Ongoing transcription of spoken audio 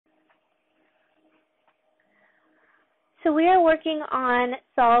So we are working on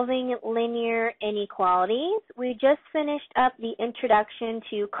solving linear inequalities. We just finished up the introduction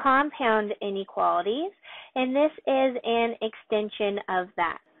to compound inequalities, and this is an extension of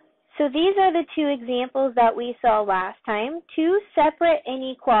that. So these are the two examples that we saw last time, two separate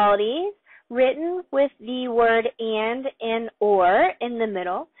inequalities written with the word and or in the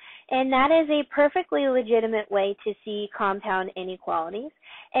middle, and that is a perfectly legitimate way to see compound inequalities.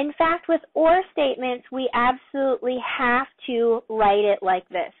 In fact, with or statements, we absolutely have to write it like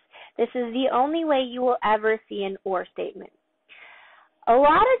this. This is the only way you will ever see an or statement. A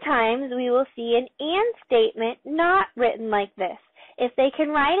lot of times we will see an and statement not written like this. If they can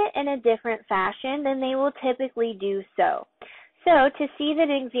write it in a different fashion, then they will typically do so. So to see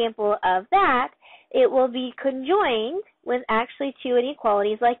an example of that, it will be conjoined with actually two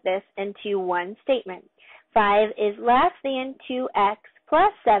inequalities like this into one statement. 5 is less than 2x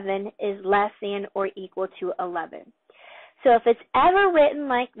plus 7 is less than or equal to 11. So if it's ever written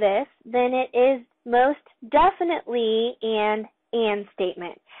like this, then it is most definitely an and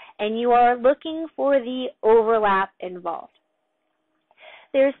statement, and you are looking for the overlap involved.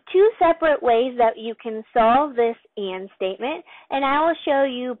 There's two separate ways that you can solve this and statement, and I will show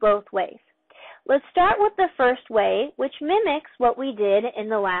you both ways. Let's start with the first way, which mimics what we did in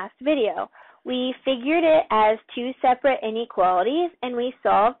the last video. We figured it as two separate inequalities, and we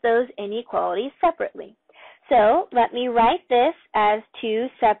solved those inequalities separately. So let me write this as two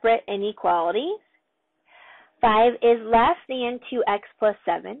separate inequalities. 5 is less than 2x plus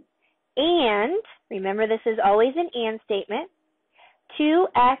 7, and, remember this is always an and statement,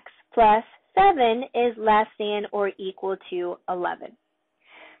 2x plus 7 is less than or equal to 11.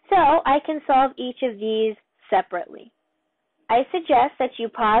 So I can solve each of these separately. I suggest that you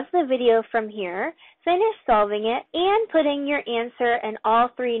pause the video from here, finish solving it, and putting your answer in all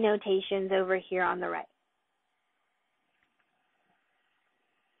three notations over here on the right.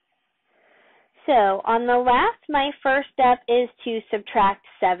 So on the left, my first step is to subtract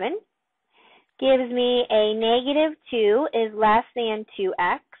 7. Gives me a negative 2 is less than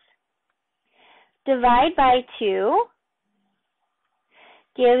 2x. Divide by 2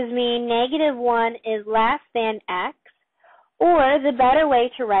 gives me negative 1 is less than x. Or the better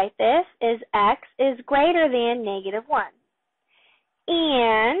way to write this is x is greater than negative 1.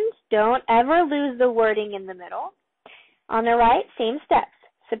 And don't ever lose the wording in the middle. On the right, same steps.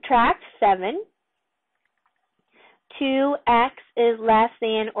 Subtract 7. 2x is less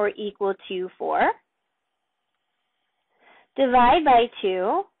than or equal to 4. Divide by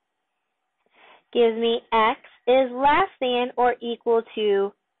 2 gives me x is less than or equal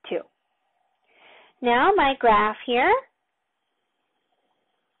to 2. Now my graph here,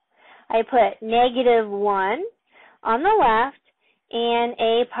 I put negative 1 on the left and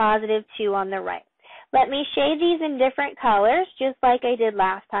a positive 2 on the right. Let me shade these in different colors, just like I did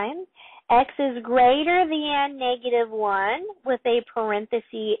last time. X is greater than negative 1 with a parenthesis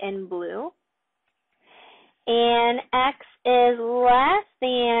in blue. And x is less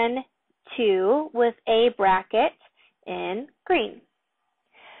than 2 with a bracket in green.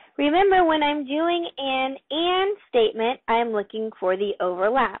 Remember, when I'm doing an and statement, I'm looking for the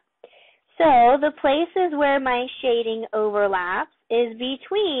overlap. So the places where my shading overlaps is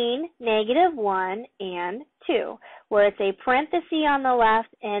between negative 1 and 2, where it's a parenthesis on the left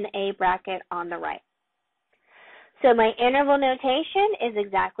and a bracket on the right. So my interval notation is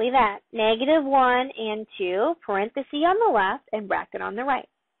exactly that, negative 1 and 2, parenthesis on the left and bracket on the right.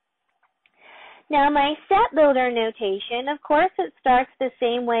 Now my set builder notation, of course it starts the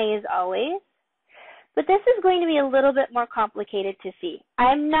same way as always, but this is going to be a little bit more complicated to see.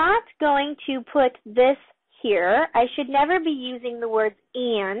 I'm not going to put this here. I should never be using the words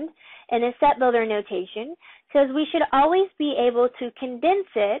and in a set builder notation, because we should always be able to condense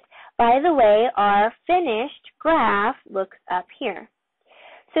it by the way our finished graph looks up here.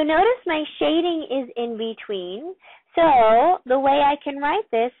 So notice my shading is in between, so the way I can write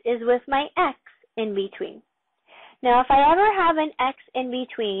this is with my x in between. Now, if I ever have an x in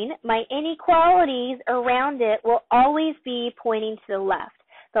between, my inequalities around it will always be pointing to the left.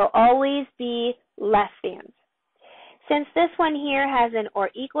 They'll always be less than. Since this one here has an or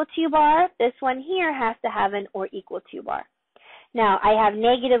equal to bar, this one here has to have an or equal to bar. Now, I have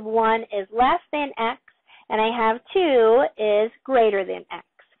negative 1 is less than x, and I have 2 is greater than x.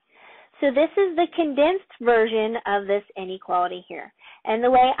 So this is the condensed version of this inequality here. And the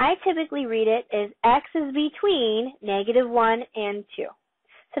way I typically read it is x is between negative 1 and 2.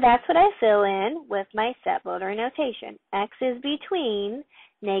 So that's what I fill in with my set builder notation. X is between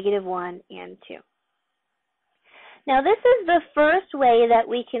negative 1 and 2. Now this is the first way that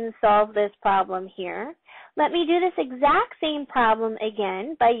we can solve this problem here. Let me do this exact same problem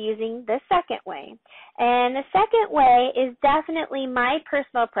again by using the second way. And the second way is definitely my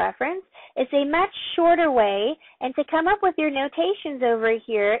personal preference. It's a much shorter way, and to come up with your notations over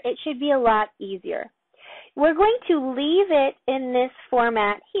here, it should be a lot easier. We're going to leave it in this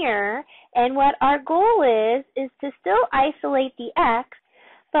format here, and what our goal is to still isolate the x,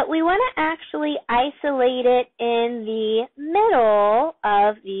 but we want to actually isolate it in the middle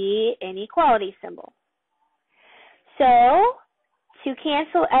of the inequality symbol. So, to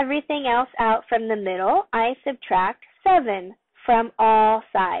cancel everything else out from the middle, I subtract 7 from all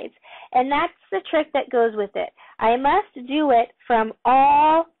sides. And that's the trick that goes with it. I must do it from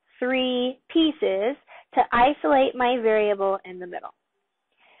all 3 pieces to isolate my variable in the middle.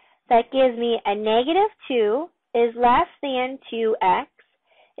 That gives me a negative 2 is less than 2x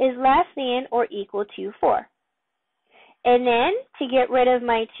is less than or equal to 4. And then, to get rid of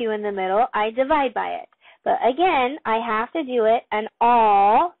my 2 in the middle, I divide by it. But again, I have to do it in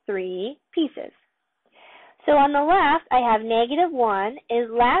all 3 pieces. So on the left, I have negative 1 is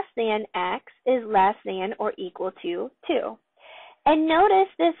less than x is less than or equal to 2. And notice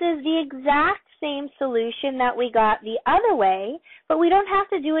this is the exact same solution that we got the other way, but we don't have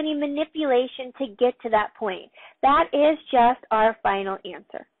to do any manipulation to get to that point. That is just our final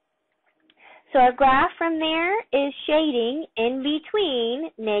answer. So our graph from there is shading in between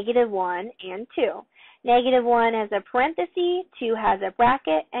negative 1 and 2. Negative 1 has a parenthesis, 2 has a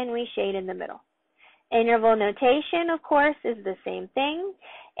bracket, and we shade in the middle. Interval notation, of course, is the same thing.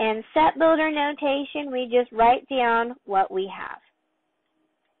 And set builder notation, we just write down what we have.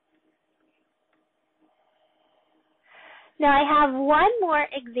 Now I have one more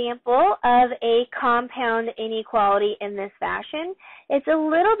example of a compound inequality in this fashion. It's a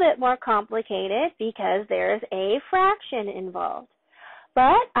little bit more complicated because there's a fraction involved.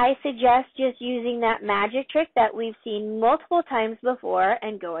 But I suggest just using that magic trick that we've seen multiple times before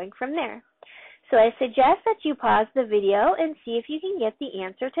and going from there. So I suggest that you pause the video and see if you can get the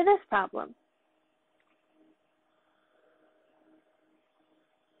answer to this problem.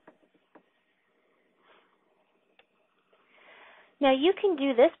 Now you can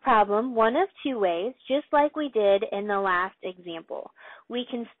do this problem one of 2 ways, just like we did in the last example. We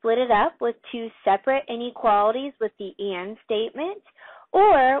can split it up with 2 separate inequalities with the and statement,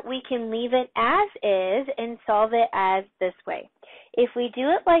 or we can leave it as is and solve it as this way. If we do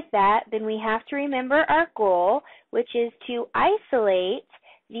it like that, then we have to remember our goal, which is to isolate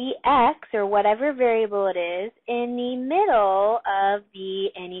the x, or whatever variable it is, in the middle of the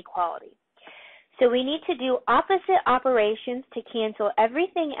inequality. So we need to do opposite operations to cancel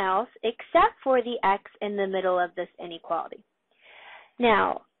everything else except for the x in the middle of this inequality.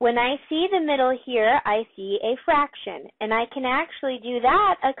 Now, when I see the middle here, I see a fraction, and I can actually do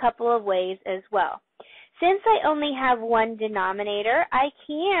that a couple of ways as well. Since I only have one denominator, I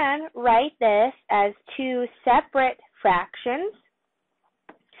can write this as 2 separate fractions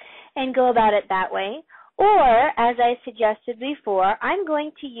and go about it that way. Or, as I suggested before, I'm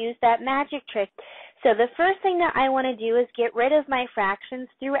going to use that magic trick. So the first thing that I want to do is get rid of my fractions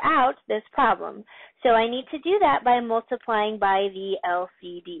throughout this problem. So I need to do that by multiplying by the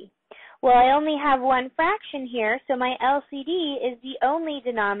LCD. Well, I only have one fraction here, so my LCD is the only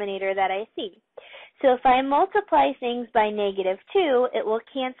denominator that I see. So if I multiply things by negative 2, it will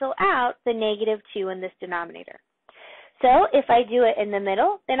cancel out the negative 2 in this denominator. So if I do it in the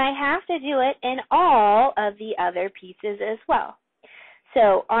middle, then I have to do it in all of the other pieces as well.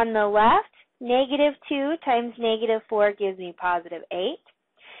 So on the left, negative 2 times negative 4 gives me positive 8.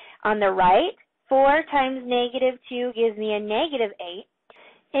 On the right, 4 times negative 2 gives me a negative 8.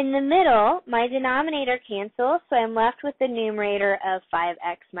 In the middle, my denominator cancels, so I'm left with the numerator of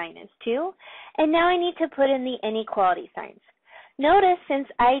 5x minus 2. And now I need to put in the inequality signs. Notice since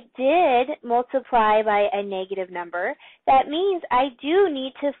I did multiply by a negative number, that means I do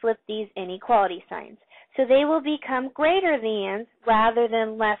need to flip these inequality signs. So they will become greater than rather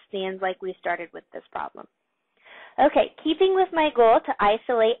than less than like we started with this problem. Okay, keeping with my goal to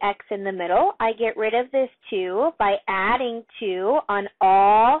isolate x in the middle, I get rid of this 2 by adding 2 on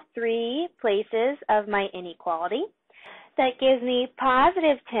all 3 places of my inequality. That gives me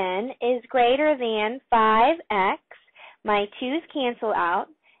positive 10 is greater than 5x. My 2's cancel out,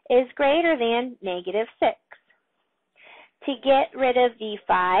 is greater than negative 6. To get rid of the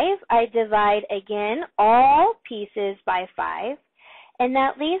 5, I divide again all pieces by 5, and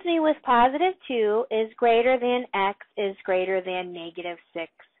that leaves me with positive 2 is greater than x is greater than negative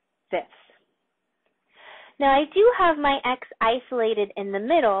 6/5. Now I do have my x isolated in the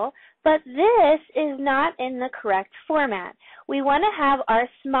middle, but this is not in the correct format. We want to have our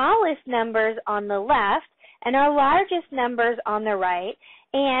smallest numbers on the left and our largest numbers on the right.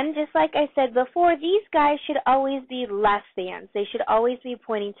 And just like I said before, these guys should always be less than. They should always be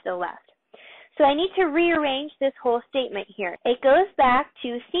pointing to the left. So I need to rearrange this whole statement here. It goes back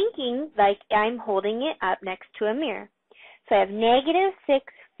to thinking like I'm holding it up next to a mirror. So I have negative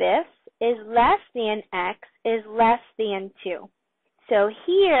 6/5 is less than x is less than 2. So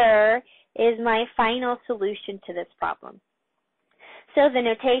here is my final solution to this problem. So the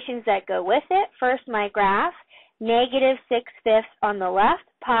notations that go with it, first my graph, negative 6/5 on the left,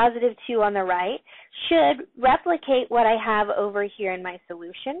 positive 2 on the right, should replicate what I have over here in my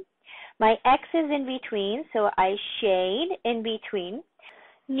solution. My x is in between, so I shade in between.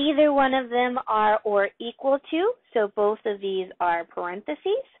 Neither one of them are or equal to, so both of these are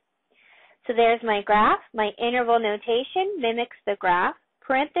parentheses. So there's my graph. My interval notation mimics the graph.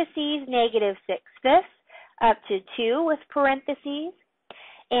 Parentheses, negative 6/5 up to 2 with parentheses.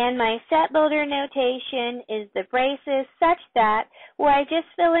 And my set builder notation is the braces such that where I just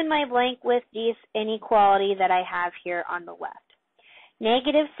fill in my blank with this inequality that I have here on the left.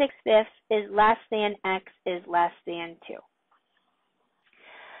 Negative 6/5 is less than x is less than 2.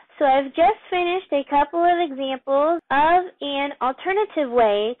 So I've just finished a couple of examples of an alternative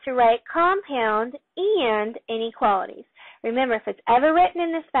way to write compound and inequalities. Remember, if it's ever written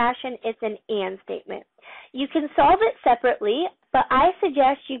in this fashion, it's an and statement. You can solve it separately, but I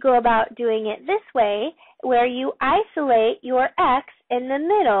suggest you go about doing it this way, where you isolate your x in the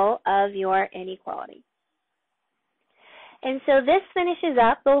middle of your inequality. And so this finishes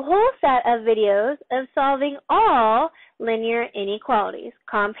up the whole set of videos of solving all linear inequalities.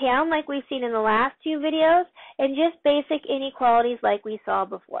 Compound like we've seen in the last two videos, and just basic inequalities like we saw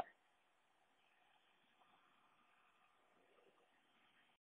before.